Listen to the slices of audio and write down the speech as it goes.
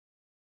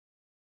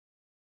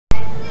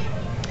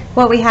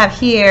What we have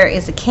here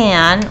is a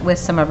can with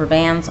some rubber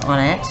bands on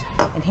it,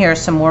 and here are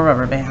some more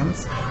rubber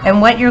bands.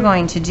 And what you're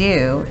going to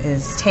do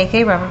is take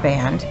a rubber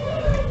band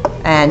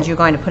and you're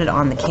going to put it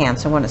on the can.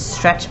 So I want to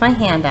stretch my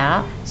hand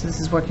out, so this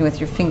is working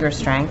with your finger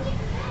strength,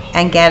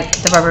 and get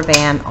the rubber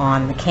band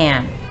on the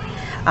can.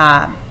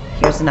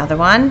 Here's another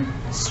one.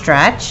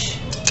 Stretch,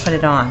 put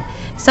it on.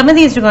 Some of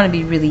these are going to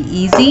be really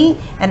easy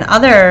and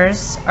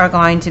others are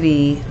going to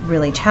be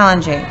really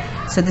challenging.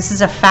 So this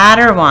is a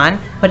fatter one,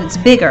 but it's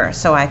bigger,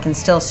 so I can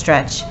still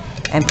stretch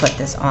and put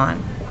this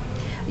on.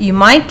 You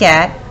might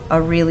get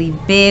a really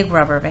big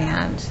rubber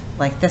band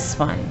like this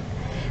one.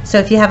 So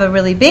if you have a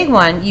really big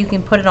one, you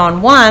can put it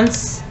on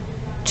once,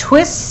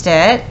 twist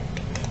it,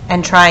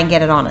 and try and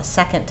get it on a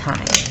second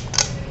time,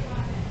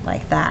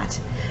 like that.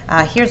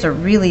 Here's a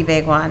really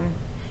big one.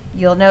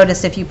 You'll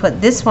notice if you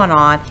put this one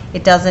on,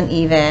 it doesn't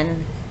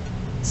even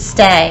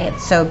stay,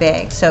 it's so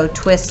big. So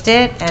twist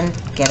it and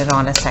get it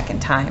on a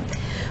second time.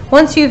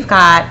 Once you've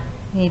got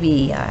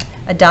maybe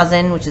a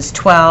dozen, which is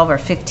 12 or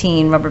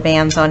 15 rubber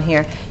bands on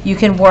here, you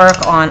can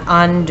work on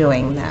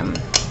undoing them.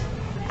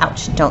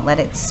 Ouch, don't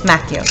let it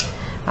smack you.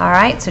 All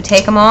right, so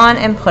take them on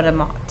and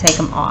take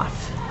them off.